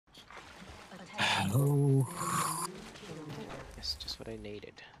Oh. That's just what I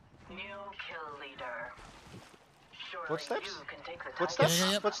needed. New kill leader. Surely Footsteps? you can take the Footsteps?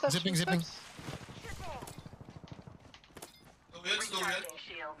 Yeah. Footsteps? Zipping. Footsteps? Recharging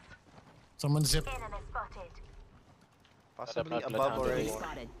shields. Someone zip. Enemy spotted. Possibly Not above bloodhound already. anymore.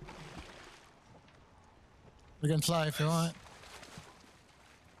 Spotted. We can fly if you want.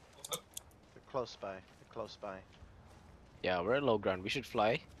 They're close by. They're close by. Yeah, we're at low ground. We should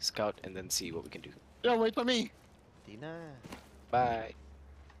fly, scout, and then see what we can do. Yo, wait for me. Dina. Bye.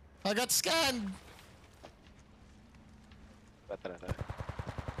 I got scanned.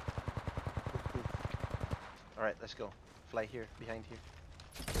 Alright, let's go. Fly here, behind here.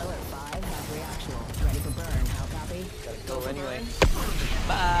 Alert 5, have reactional. Ready for burn. How copy? Gotta go anyway.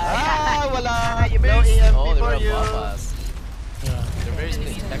 Bye. Ah, wala! You're No very EMP oh, they were for you! above us. Yeah. They're very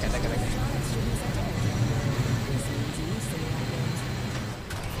split. Daka.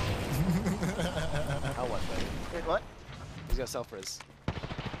 How was that? Wait, what? He's got self-res.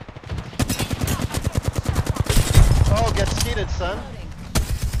 Oh, get seated, son!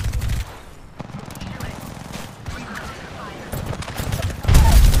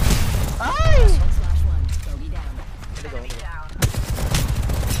 Ay! 1/1. Bogey down.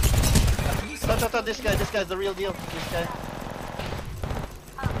 Stop, this guy's the real deal. This guy.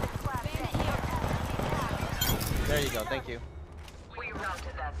 There you go, thank you. We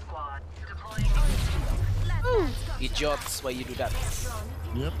routed that squad. Deploying Idiots, why you do that?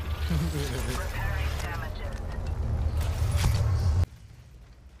 Yep. repairing damages.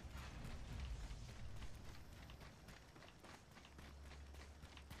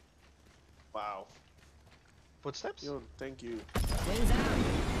 Wow. Footsteps? Yo, thank you. Wings out.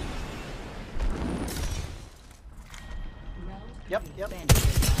 Yep. Bandit.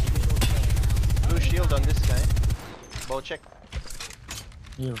 Blue shield on this guy. Bow check.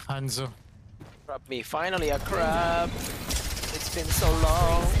 You have Hanzo. Crab me. Finally a crab. It's been so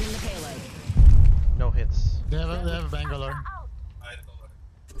long. Setting the payload. No hits. They have a Bangalore.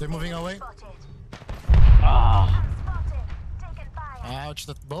 They're moving away. Spotted. Ah. Spotted. Taken fire. Ouch,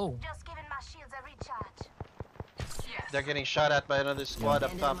 that bow. Just giving my shields a recharge. Yes. They're getting shot at by another squad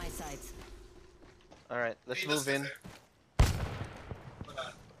up Bandit top. on my sights. Alright, let's move in.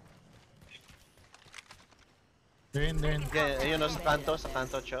 They're in. Yeah, you know, sa kanto,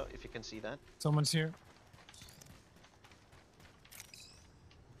 Cho, if you can see that. Someone's here.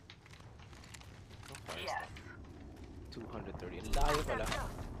 230. Layo pala.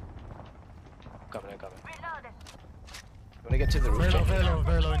 Coming. Reloaded. When I get to the roof, check.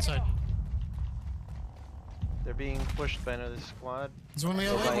 Very low inside. They're being pushed by another squad. He's moving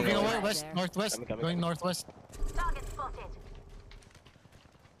away, west, northwest, Coming. going northwest. Target spotted.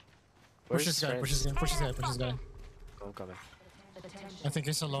 Push this guy, push this guy. I'm coming. I think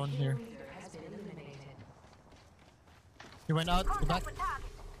he's alone here. He went out, the back. Contact with target.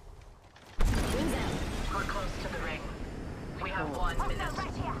 Wings out. We're close to the ring. We have 1 minute.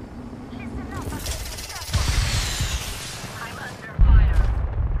 Right here. Listen up. I'm under fire.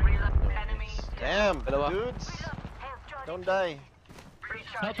 Reload. Enemy. Damn, Dalawa. dudes! Don't die.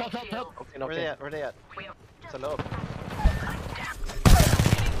 Recharging Help. shield. Okay. Where they at? Where they at? We have Sa loob.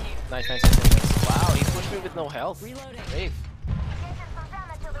 Nice. Wow, he pushed me with no health. Reloading. Brave.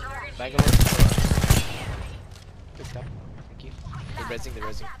 Target. Bangalore. Good stuff. Thank you. They're rezzing.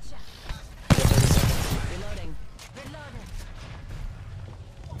 Reloading.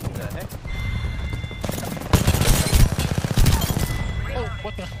 What the heck? Oh,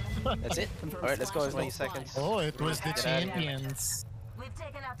 what the? That's it. Alright, let's go. 20 seconds. Oh, it was the Get out of here. champions. We've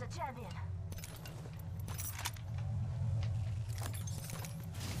taken out the champion.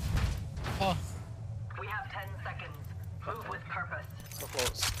 Oh, We have 10 seconds. Move with purpose. So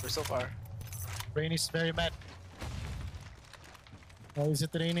close. We're so far. Rain is very mad. How is it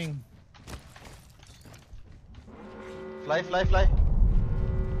raining? Fly. Fly.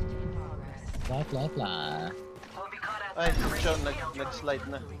 We'll be caught at Ay, that Cho, ring. nag-slide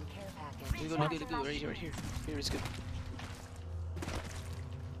na. We go. Right here. Here is good.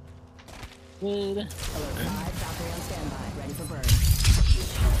 Wait. Alert 5, Valkyrie on standby. Ready for burn.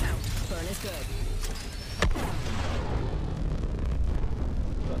 Burn is good.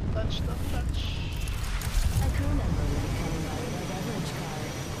 Don't touch. A crew member will be coming by with a beverage card.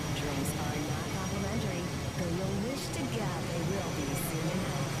 Drinks are not complimentary, though you'll wish to God they will be soon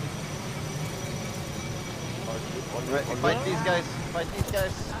enough. Alright, fight these guys.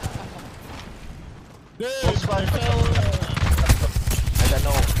 Dude, Full squad. I got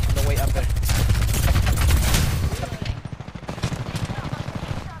no way up there.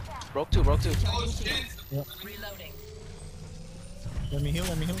 Broke two. Reloading. Let me heal.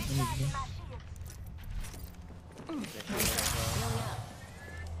 And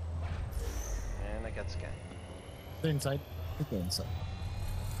I got scanned. They're inside. They're inside.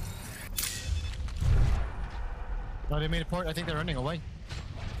 No, they made a port. I think they're running away.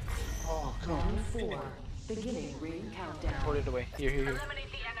 Oh, Round 4. Beginning ring countdown. Port it away. Here.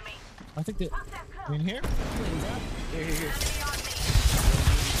 Eliminate the enemy. I think they in here. Wings up. Here.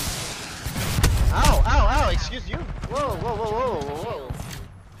 Ow! Excuse you. Whoa.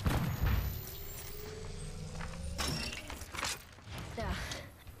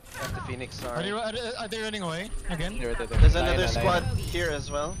 That's the Phoenix, sorry. Are they running away again? There. There's another Line. squad here as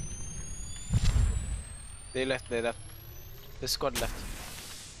well. They left. The squad left.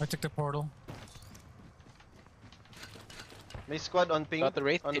 I took the portal. May squad on ping. Got the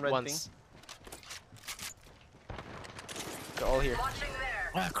wraith. On Hit red once. They're all here. Watching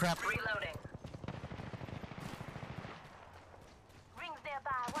there. Ah, crap. Reloading. Rings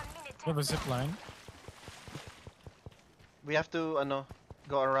nearby. 1 minute. We have a zip line. We have to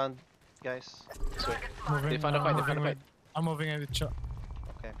go around, guys. This way. Moving, They found a fight. They found a fight. I'm moving in with Chuck.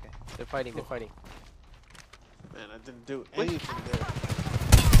 Okay. They're fighting. Man, I didn't do anything there.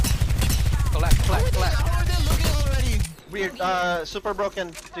 Collect. Oh, they're looking already. Weird. Super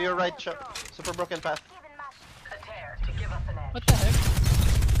broken to your right, Chuck. Super broken path. A tear to give us an edge. What the heck?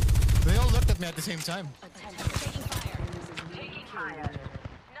 They all looked at me at the same time. Taking fire.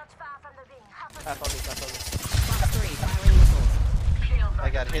 Not far from the ring. Path on me. Box 3. Firing missiles. Shields I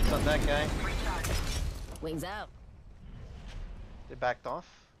got hits on that guy. recharging. Wings out. They backed off,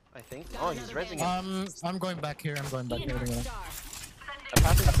 I think. Oh, he's rezzing it. I'm going back here. Anyway. The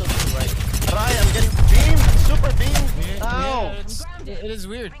path is still to the right. Rai, I'm getting beamed! Super beamed! Ow! It is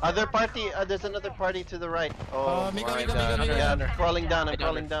weird. Other party, there's another party to the right. Oh Miko, my Miko, god. Miko, Miko. Yeah, I'm crawling down, I I'm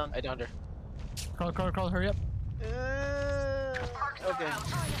crawling downed down. her. I downed her. Crawl, hurry up. Okay.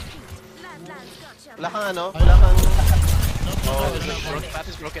 Land, gotcha. Wala kang ano? Ay. Wala kang... Oh, Path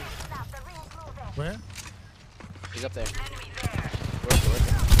is broken. Where? He's up there. Enemy there. Work.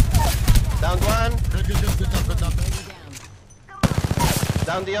 Down one! Good knock.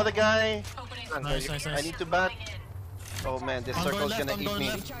 Down the other guy! Nice. I need to back. Oh man, this I'm going circle's left, gonna I'm eat going me.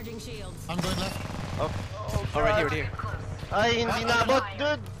 left. Recharging shields. I'm going left. Oh, Oh, right here. Ay, hindi nabot,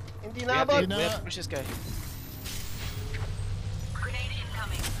 dude! Hindi We have nabot! to push this guy. Grenade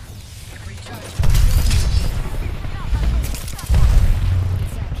incoming.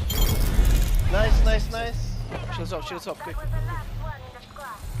 Nice. Shields up, quick.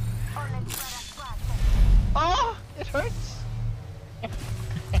 Oh! It hurts!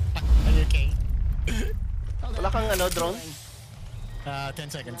 Are you okay? Wala kang drone? 10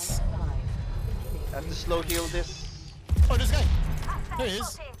 seconds. I have to slow heal this. Oh, this guy. There he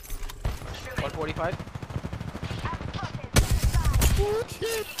is. 145.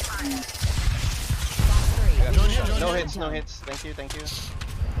 No hits. Thank you.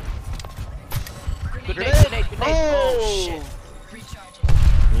 Good Grenade! grenade. Oh shit.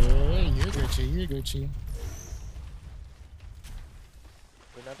 Yeah, you're Gucci.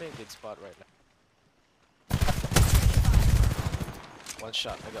 We're not in a good spot right now. One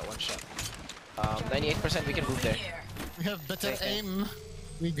shot. I got one shot. 98%. We can move there. We have better Okay. aim.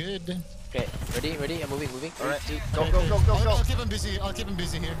 We good. Okay. Ready? I'm moving. Alright, 3, 2. go. I'll keep him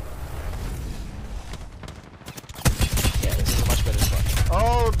busy. Here. Yeah, this is a much better spot.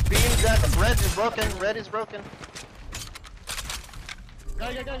 Oh, beam that red is broken.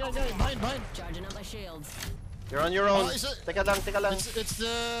 Guy. Mine. Charging up my shields. You're on your own. Oh, it's a- Teka lang. It's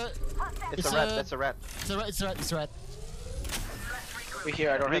the. It's a rat. It's a rat. We're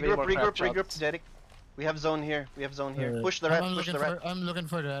here. I don't have any more crap Regroup, shots. Derek. We have zone here. Push the rat. I'm looking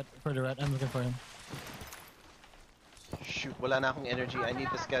for the rat. I'm looking for him. Shoot, wala na akong energy. I need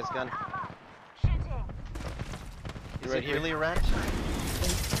this guy's gun. Is Right it here. really a rat?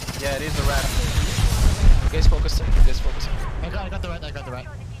 Yeah, it is a rat. You guys focus. I got the rat.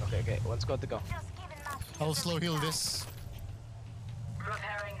 Okay. One squad to go. I'll slow heal this.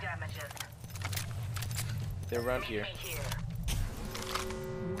 Repairing damages. They're around here. Enemy here.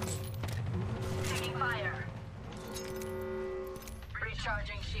 Taking fire.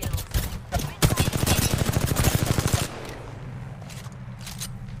 Recharging shields.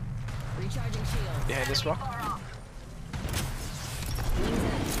 Recharging shields. Behind this rock. Far off.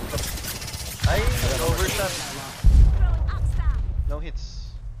 Ay, overshot. No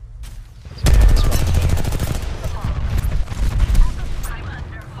hits. Behind this rock. I'm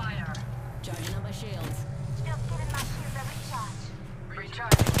under fire. Charging up my shields.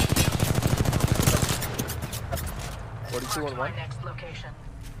 Recharging. 42 on My one. next location.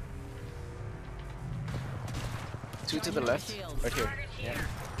 2 to the left. Right here. Yeah.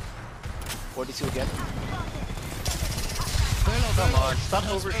 42 again. Come on, stop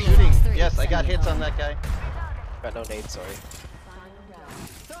overshooting. Yes, I got hits on that guy. Got no nade, sorry.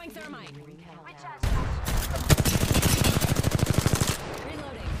 Throwing thermite. Reloading.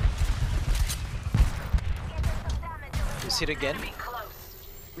 You see it again?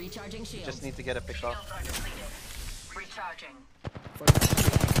 Recharging shields. Just need to get a pick off. Recharging.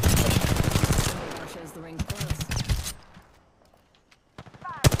 Shows the ring's close.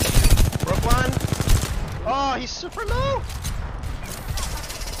 Broke one. Oh, he's super low.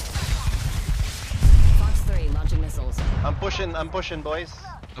 Fox 3 launching missiles. I'm pushing, boys.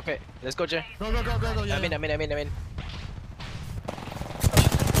 Okay, let's go, Jay. Go. Yeah. I'm in. One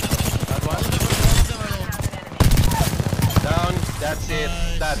Down. That's it.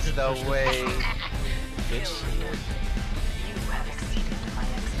 That's the way. Good shit.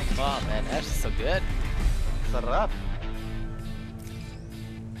 Oh man, Ash is so good. Sarap.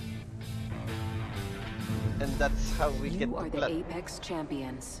 And that's how we get You are the blood. Apex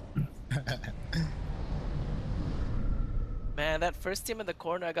champions. Man, that first team in the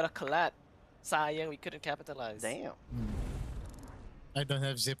corner, I got a collat. Sayang, we couldn't capitalize. Damn. I don't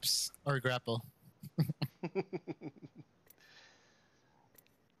have zips or grapple.